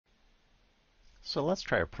So let's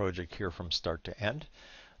try a project here from start to end.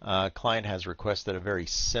 Client has requested a very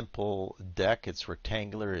simple deck. It's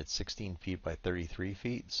rectangular. It's 16 feet by 33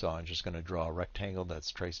 feet. So I'm just going to draw a rectangle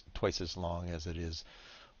that's twice as long as it is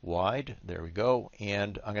wide. There we go.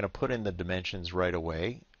 And I'm going to put in the dimensions right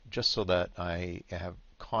away just so that I have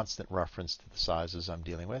constant reference to the sizes I'm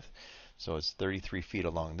dealing with. So it's 33 feet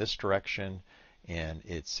along this direction and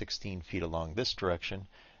it's 16 feet along this direction.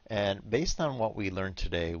 And based on what we learned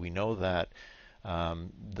today, we know that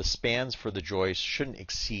the spans for the joist shouldn't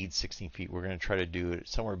exceed 16 feet. We're going to try to do it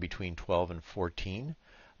somewhere between 12 and 14.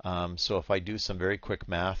 So if I do some very quick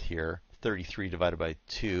math here, 33 divided by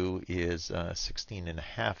 2 is 16 and a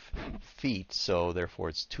half feet, so therefore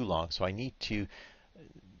it's too long. So I need to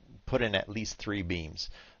put in at least 3 beams.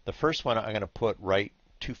 The first one I'm going to put right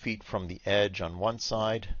 2 feet from the edge on one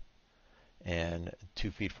side and 2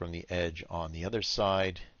 feet from the edge on the other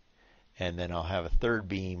side. And then I'll have a third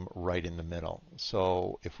beam right in the middle.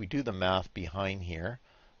 So if we do the math behind here,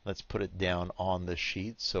 let's put it down on the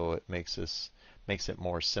sheet so it makes it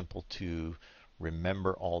more simple to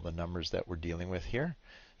remember all the numbers that we're dealing with here.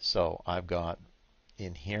 So I've got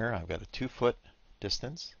in here, I've got a 2-foot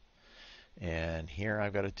distance, and here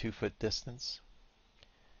I've got a 2-foot distance.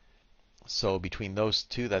 So between those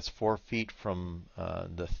two, that's 4 feet from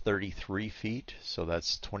the 33 feet, so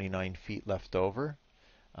that's 29 feet left over.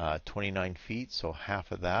 29 feet, so half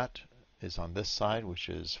of that is on this side, which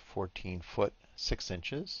is 14 foot 6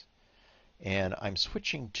 inches. And I'm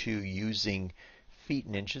switching to using feet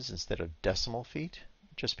and inches instead of decimal feet,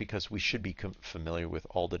 just because we should be familiar with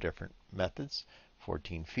all the different methods.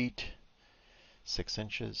 14 feet, 6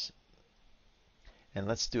 inches. And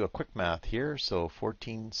let's do a quick math here. So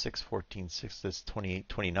 14, 6, 14, 6, that's 28,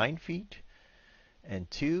 29 feet.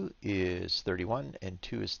 And 2 is 31, and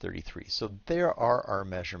 2 is 33. So there are our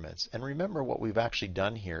measurements. And remember what we've actually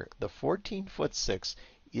done here. The 14-foot 6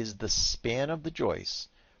 is the span of the joist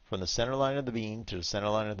from the center line of the beam to the center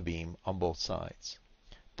line of the beam on both sides.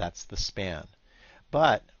 That's the span.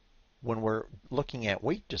 But when we're looking at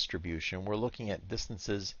weight distribution, we're looking at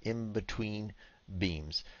distances in between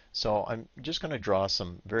beams. So I'm just going to draw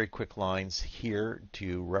some very quick lines here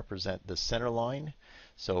to represent the center line.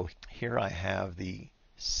 So here I have the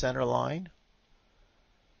center line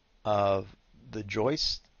of the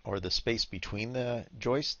joist, or the space between the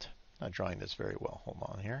joist. Not drawing this very well. Hold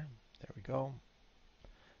on here. There we go.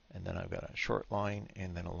 And then I've got a short line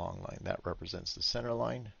and then a long line. That represents the center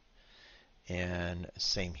line. And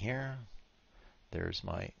same here. There's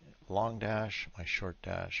my long dash, my short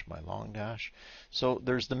dash, my long dash. So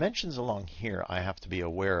there's dimensions along here I have to be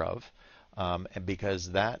aware of. And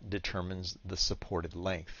because that determines the supported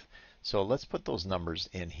length. So let's put those numbers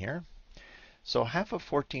in here. So half of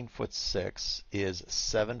 14-foot 6 is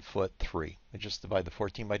 7 foot 3. I just divide the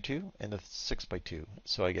 14 by 2 and the 6 by 2.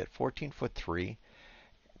 So I get 14-foot 3.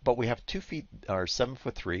 But we have 2 feet, or 7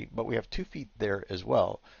 foot 3, but we have 2 feet there as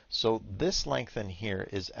well. So this length in here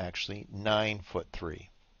is actually 9 foot 3.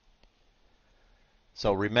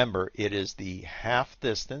 So remember, it is the half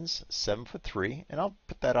distance, 7 foot 3, and I'll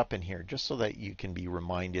put that up in here just so that you can be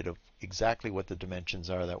reminded of exactly what the dimensions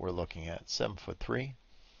are that we're looking at. 7 foot 3,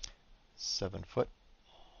 7 foot,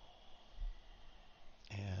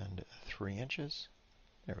 and 3 inches.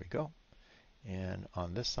 There we go. And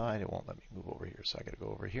on this side, it won't let me move over here, so I got to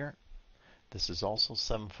go over here. This is also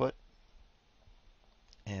 7 foot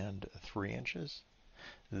and 3 inches.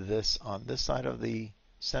 This on this side of the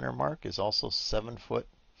center mark is also 7 foot.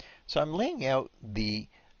 So I'm laying out the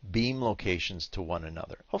beam locations to one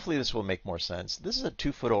another. Hopefully this will make more sense. This is a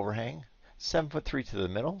 2-foot overhang, 7 foot 3 to the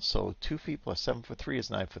middle, so 2 feet plus 7 foot 3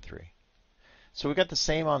 is 9 foot 3. So we got the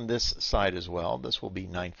same on this side as well. This will be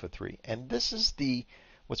 9 foot 3. And this is the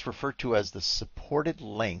what's referred to as the supported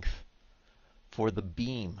length for the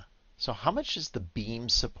beam. So how much is the beam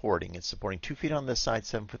supporting? It's supporting 2 feet on this side,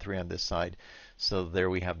 7 foot 3 on this side. So there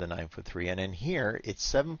we have the 9 foot 3. And in here, it's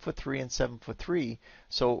 7 foot 3 and 7 foot 3.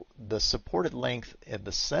 So the supported length at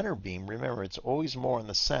the center beam, remember it's always more in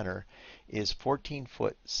the center, is 14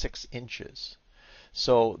 foot 6 inches.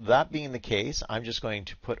 So that being the case, I'm just going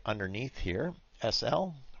to put underneath here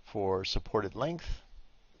SL for supported length,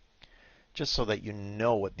 just so that you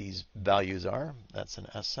know what these values are. That's an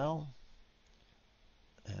SL.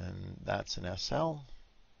 And that's an SL.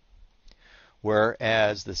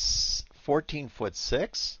 Whereas the 14 foot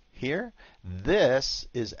 6 here, this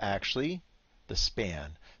is actually the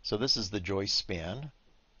span. So this is the joist span.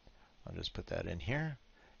 I'll just put that in here.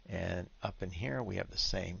 And up in here we have the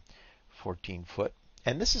same 14 foot.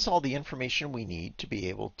 And this is all the information we need to be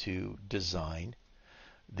able to design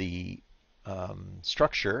the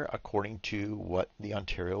structure according to what the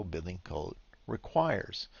Ontario Building Code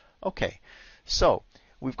requires. Okay, so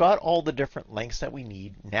we've got all the different lengths that we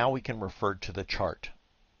need. Now we can refer to the chart.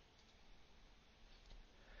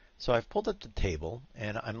 So I've pulled up the table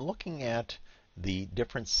and I'm looking at the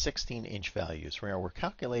different 16-inch values. We're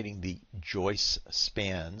calculating the joist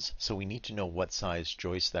spans, so we need to know what size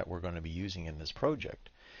joist that we're going to be using in this project.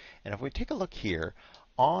 And if we take a look here,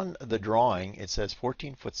 on the drawing it says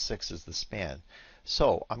 14'6" is the span.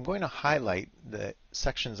 So I'm going to highlight the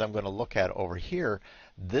sections I'm going to look at over here.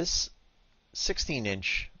 This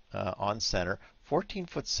 16-inch on center,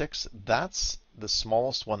 14'6", that's the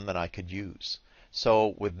smallest one that I could use.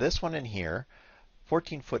 So with this one in here,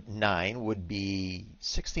 14'9" would be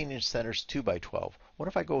 16-inch centers 2x12. What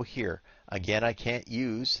if I go here? Again, I can't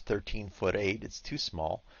use 13'8", it's too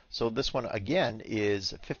small. So this one again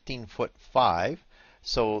is 15'5".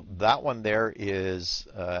 So that one there is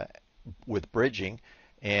with bridging,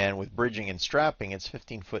 and with bridging and strapping, it's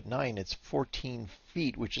 15'9". It's 14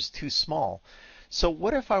 feet, which is too small. So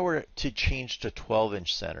what if I were to change to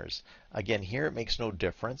 12-inch centers? Again, here it makes no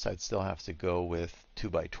difference. I'd still have to go with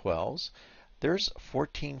 2x12s. There's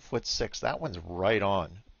 14'6". That one's right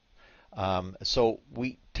on. So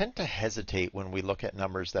we tend to hesitate when we look at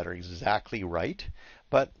numbers that are exactly right,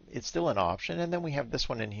 but it's still an option. And then we have this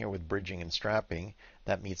one in here with bridging and strapping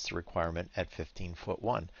that meets the requirement at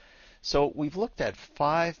 15'1". So we've looked at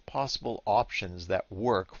 5 possible options that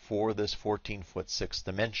work for this 14'6"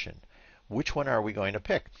 dimension. Which one are we going to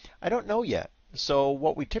pick? I don't know yet. So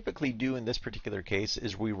what we typically do in this particular case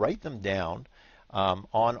is we write them down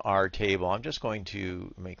on our table. I'm just going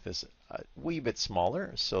to make this a wee bit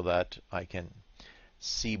smaller so that I can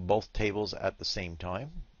see both tables at the same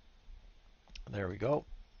time. There we go.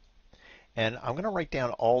 And I'm going to write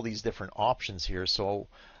down all these different options here, so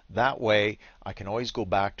that way I can always go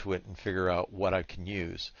back to it and figure out what I can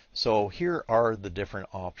use. So here are the different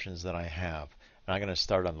options that I have. And I'm going to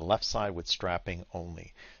start on the left side with strapping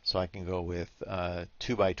only. So I can go with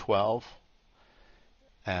 2x12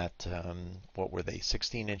 at, what were they,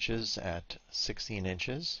 16 inches at 16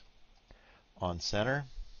 inches on center.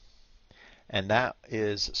 And that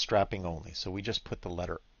is strapping only. So we just put the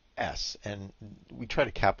letter S. And we try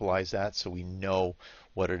to capitalize that so we know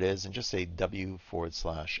what it is, and just say W/S.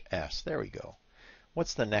 There we go.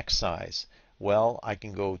 What's the next size? Well, I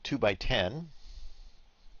can go 2x10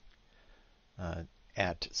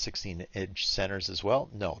 at 16-inch centers as well.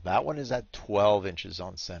 No, that one is at 12 inches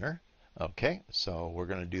on center. Okay, so we're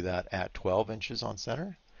going to do that at 12 inches on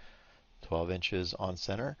center. 12 inches on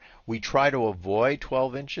center. We try to avoid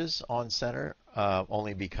 12 inches on center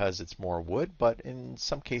only because it's more wood, but in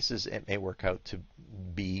some cases it may work out to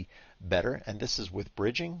be better. And this is with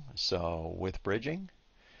bridging, so with bridging.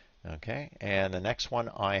 Okay, and the next one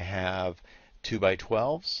I have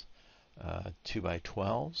 2x12s,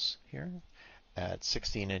 2x12s here at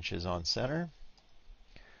 16 inches on center,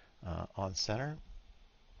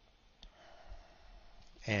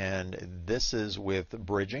 And this is with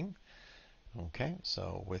bridging. Okay,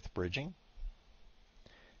 so with bridging.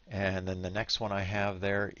 And then the next one I have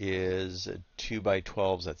there is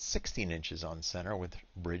 2x12s at 16 inches on center with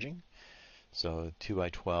bridging. So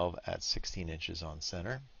 2x12 at 16 inches on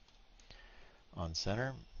center.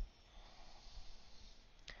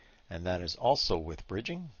 And that is also with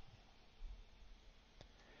bridging.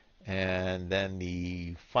 And then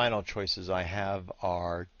the final choices I have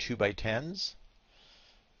are 2x10s.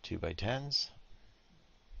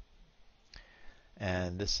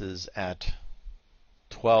 And this is at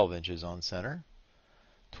 12 inches on center.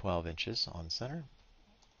 12 inches on center.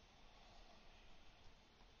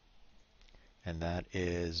 And that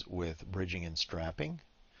is with bridging and strapping.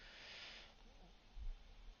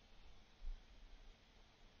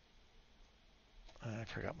 I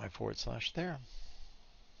forgot my / there.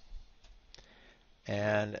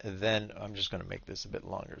 And then I'm just going to make this a bit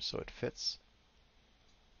longer so it fits.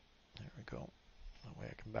 There we go. That way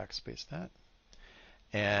I can backspace that.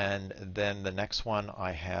 And then the next one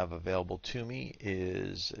I have available to me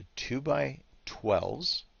is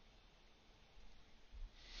 2x12s.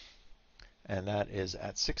 And that is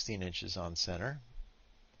at 16 inches on center.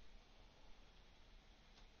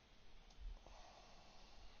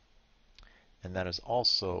 And that is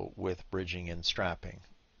also with bridging and strapping.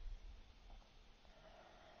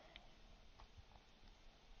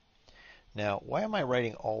 Now, why am I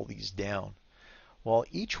writing all these down? Well,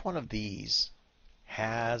 each one of these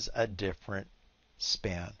has a different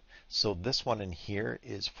span. So this one in here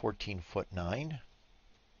is 14'9".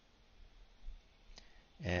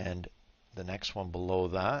 And the next one below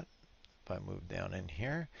that, if I move down in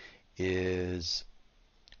here, is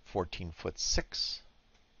 14'6".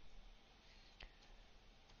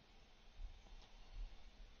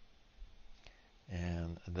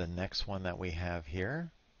 the next one that we have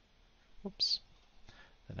here, whoops,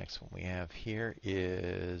 the next one we have here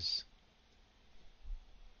is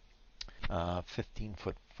 15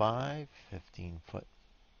 foot 5, 15 foot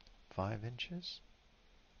 5 inches.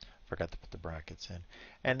 Forgot to put the brackets in.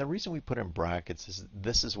 And the reason we put in brackets is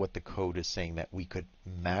this is what the code is saying that we could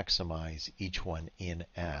maximize each one in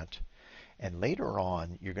at. And later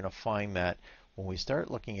on, you're going to find that when we start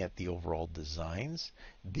looking at the overall designs,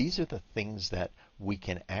 these are the things that we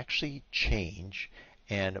can actually change.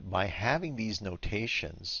 And by having these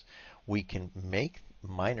notations, we can make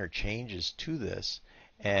minor changes to this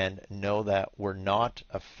and know that we're not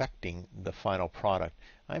affecting the final product.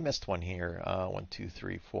 I missed one here. 1, 2,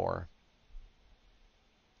 3, 4.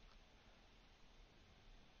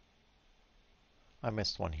 I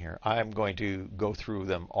missed one here. I'm going to go through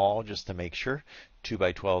them all just to make sure. 2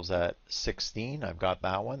 by 12s at 16. I've got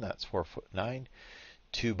that one. That's 4 foot 9.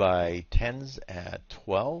 2 by 10s at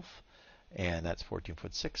 12. And that's 14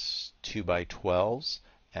 foot 6. 2 by 12s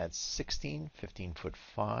at 16. 15 foot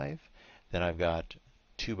 5. Then I've got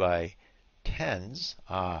 2 by 10s.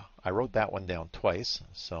 I wrote that one down twice,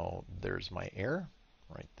 so there's my error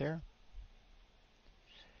right there.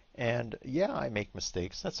 And yeah, I make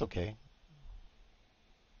mistakes. That's okay.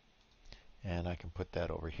 And I can put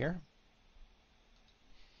that over here.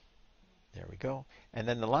 There we go. And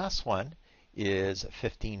then the last one is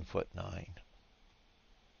 15 foot 9.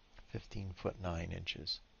 15 foot 9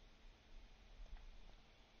 inches.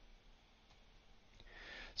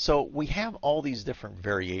 So we have all these different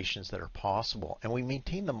variations that are possible, and we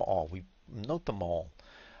maintain them all. We note them all.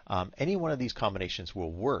 Any one of these combinations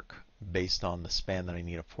will work based on the span that I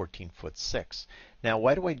need of 14 foot 6. Now,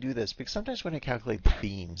 why do I do this? Because sometimes when I calculate the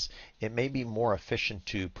beams, it may be more efficient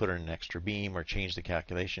to put in an extra beam or change the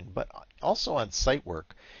calculation. But also on site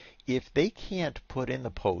work, if they can't put in the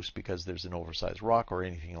post because there's an oversized rock or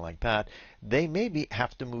anything like that, they maybe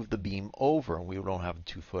have to move the beam over, and we don't have a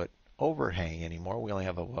 2 foot overhang anymore. We only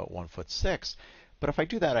have about 1 foot 6. But if I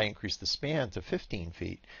do that, I increase the span to 15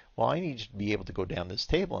 feet. Well, I need to be able to go down this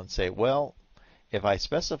table and say, well, if I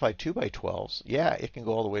specify 2 by 12s, yeah, it can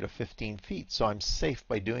go all the way to 15 feet. So I'm safe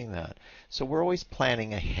by doing that. So we're always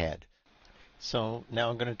planning ahead. So now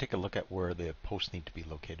I'm going to take a look at where the posts need to be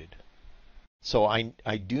located. So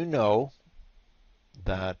I do know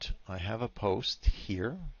that I have a post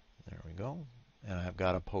here. There we go. And I've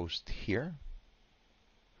got a post here.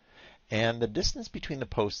 And the distance between the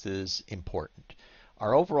posts is important.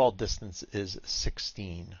 Our overall distance is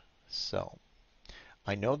 16. So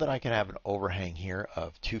I know that I can have an overhang here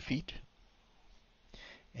of 2 feet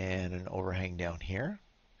and an overhang down here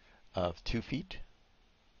of 2 feet.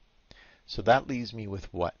 So that leaves me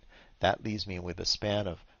with what? That leaves me with a span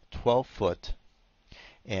of 12 foot.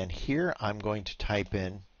 And here I'm going to type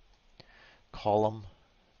in column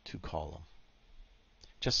to column,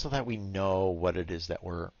 just so that we know what it is that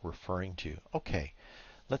we're referring to. Okay,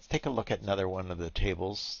 let's take a look at another one of the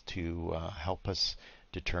tables to help us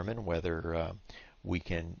determine whether we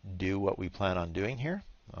can do what we plan on doing here.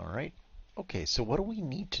 All right. Okay, so what do we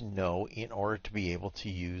need to know in order to be able to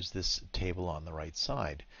use this table on the right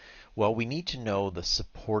side? Well, we need to know the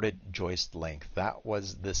supported joist length. That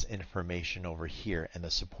was this information over here. And the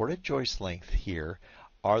supported joist length here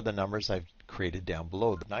are the numbers I've created down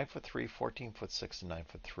below. 9 foot 3, 14 foot 6, and 9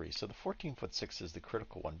 foot 3. So the 14 foot 6 is the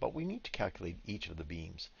critical one, but we need to calculate each of the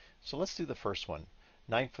beams. So let's do the first one,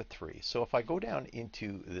 9 foot 3. So if I go down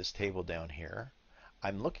into this table down here,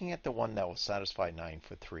 I'm looking at the one that will satisfy 9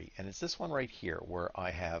 foot 3. And it's this one right here where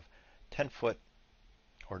I have 10 foot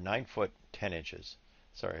or 9 foot 10 inches.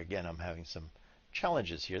 Sorry, again, I'm having some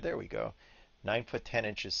challenges here. There we go. 9 foot 10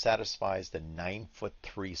 inches satisfies the 9 foot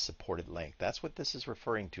 3 supported length. That's what this is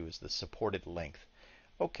referring to, as the supported length.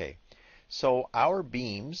 Okay, so our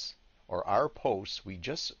beams or our posts, we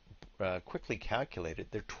just quickly calculated,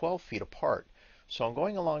 they're 12 feet apart. So I'm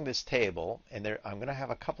going along this table, and I'm going to have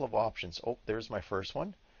a couple of options. Oh, there's my first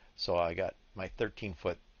one. So I got my 13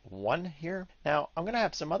 foot 1 here. Now I'm going to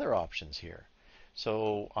have some other options here.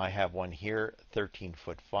 So I have one here, 13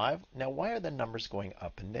 foot 5. Now why are the numbers going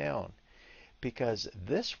up and down? Because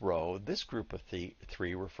this row, this group of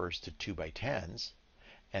 3 refers to 2 by 10s,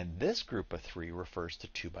 and this group of 3 refers to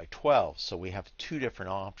 2 by 12s. So we have two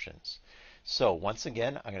different options. So once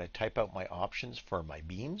again, I'm going to type out my options for my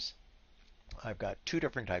beams. I've got two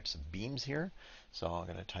different types of beams here. So I'm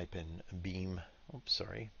going to type in beam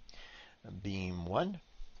 1,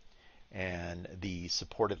 and the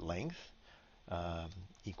supported length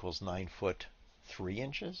equals 9 foot 3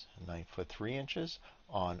 inches, 9 foot 3 inches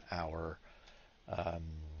on our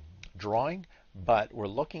drawing, but we're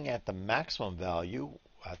looking at the maximum value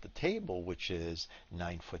at the table, which is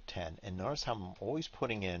 9'10". And notice how I'm always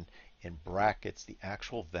putting in brackets the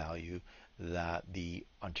actual value that the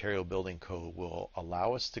Ontario Building Code will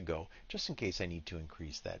allow us to go, just in case I need to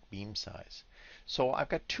increase that beam size. So I've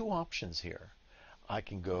got two options here. I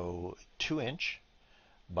can go 2"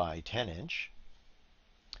 by 10",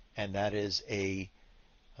 and that is a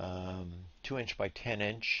 2" by 10".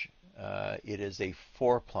 It is a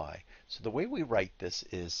 4-ply. So the way we write this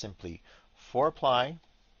is simply 4-ply,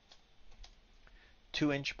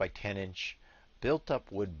 2" by 10"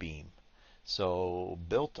 built-up wood beam. So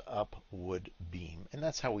built-up wood beam, and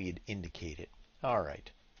that's how we'd indicate it. All right.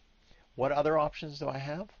 What other options do I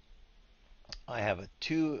have? I have a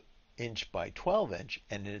 2" by 12",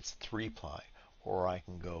 and it's 3-ply. Or I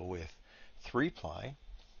can go with 3-ply,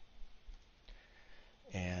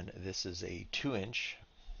 and this is a 2"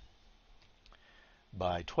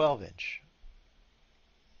 by 12".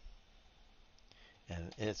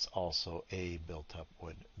 And it's also a built-up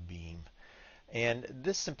wood beam. And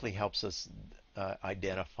this simply helps us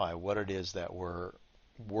identify what it is that we're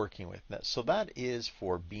working with. So that is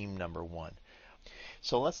for beam number 1.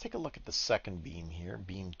 So let's take a look at the second beam here,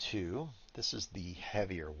 beam 2. This is the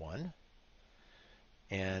heavier one.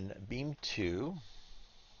 And beam 2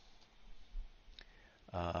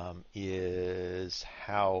 is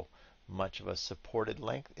how much of a supported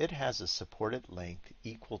length. It has a supported length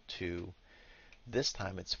equal to, this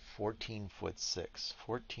time it's 14'6",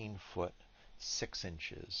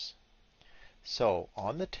 14'6". So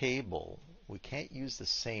on the table, we can't use the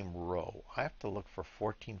same row. I have to look for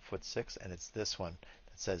 14'6", and it's this one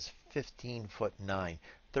that says 15'9".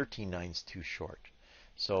 13'9" is too short.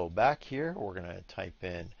 So back here, we're going to type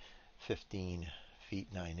in 15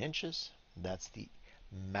 feet 9 inches. That's the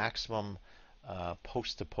maximum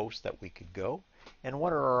post to post that we could go. And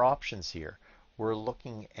what are our options here? We're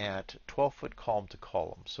looking at 12-foot column to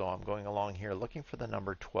column. So I'm going along here looking for the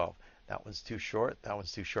number 12. That one's too short. That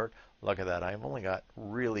one's too short. Look at that. I've only got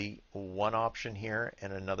really one option here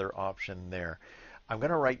and another option there. I'm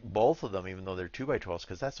going to write both of them, even though they're 2 by 12s,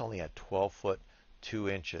 because that's only at 12 foot 2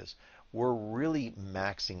 inches. We're really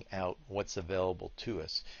maxing out what's available to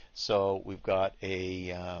us. So we've got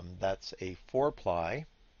a, that's a 4-ply,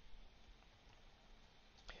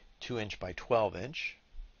 2" by 12".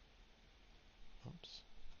 Oops.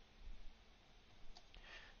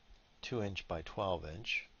 2" by 12".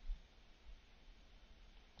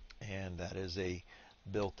 And that is a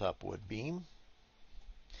built-up wood beam.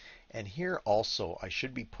 And here also, I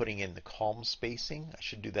should be putting in the column spacing. I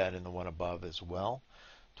should do that in the one above as well.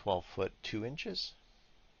 12 foot 2 inches.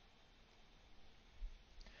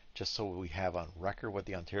 Just so we have on record what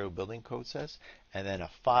the Ontario Building Code says. And then a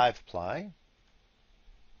 5-ply,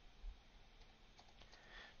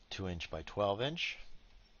 2" by 12". Oops,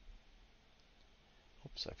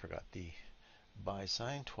 I forgot the by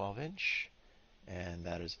sign, 12". And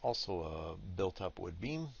that is also a built-up wood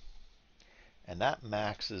beam. And that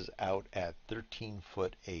maxes out at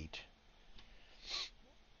 13'8".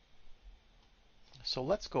 So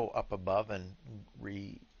let's go up above and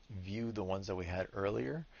review the ones that we had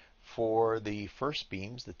earlier. For the first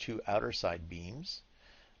beams, the two outer side beams,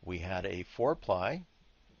 we had a 4-ply,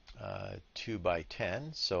 2 by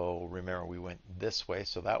 10. So remember, we went this way.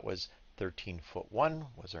 So that was 13'1"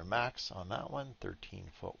 was our max on that one,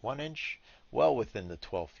 13'1", well within the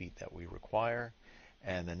 12 feet that we require.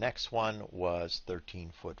 And the next one was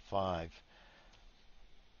 13'5".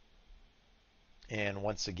 And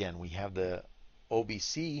once again, we have the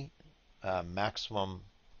OBC maximum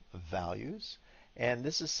values. And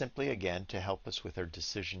this is simply, again, to help us with our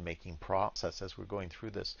decision-making process as we're going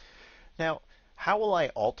through this. Now, how will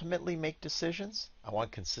I ultimately make decisions? I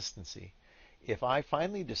want consistency. If I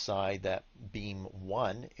finally decide that beam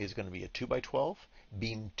 1 is going to be a 2 by 12,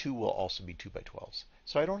 beam 2 will also be 2 by 12s.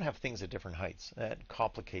 So I don't have things at different heights. That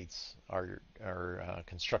complicates our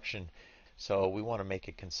construction. So we want to make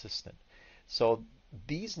it consistent. So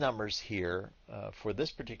these numbers here for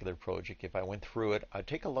this particular project, if I went through it, I'd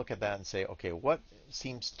take a look at that and say, okay, what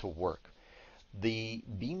seems to work? The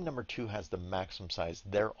beam number 2 has the maximum size.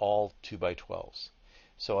 They're all 2 by 12s.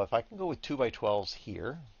 So if I can go with 2 by 12s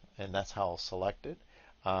here, and that's how I'll select it.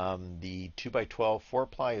 The 2 by 12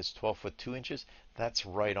 4-ply is 12 foot 2 inches. That's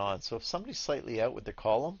right on. So if somebody's slightly out with the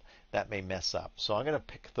column, that may mess up. So I'm going to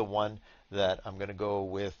pick the one that I'm going to go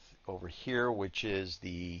with over here, which is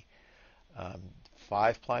the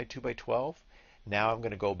 5-ply 2 by 12. Now I'm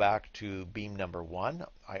going to go back to beam number 1.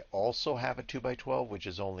 I also have a 2 by 12, which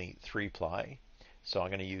is only 3-ply. So I'm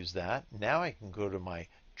going to use that. Now I can go to my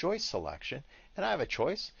joist selection, and I have a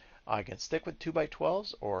choice. I can stick with 2 by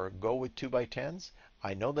 12s or go with 2 by 10s.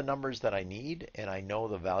 I know the numbers that I need and I know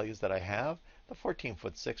the values that I have, the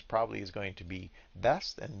 14-foot 6 probably is going to be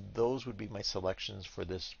best, and those would be my selections for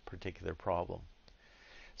this particular problem.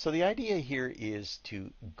 So the idea here is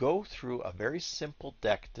to go through a very simple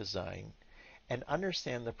deck design and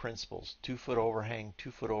understand the principles. 2-foot overhang,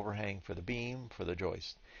 2-foot overhang for the beam, for the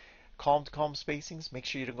joist. Column to column spacings, make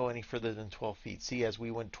sure you don't go any further than 12 feet. See, as we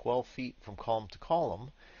went 12 feet from column to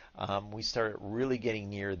column, we started really getting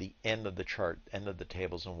near the end of the chart, end of the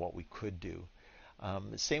tables, and what we could do.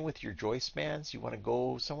 Same with your joist spans. You want to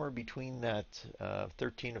go somewhere between that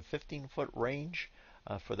 13 to 15 foot range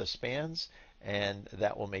for the spans, and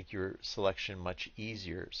that will make your selection much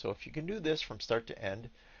easier. So if you can do this from start to end,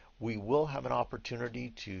 we will have an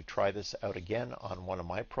opportunity to try this out again on one of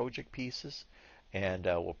my project pieces, and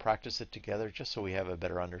we'll practice it together just so we have a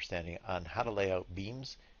better understanding on how to lay out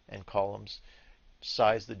beams and columns,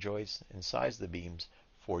 size the joists, and size the beams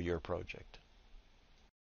for your project.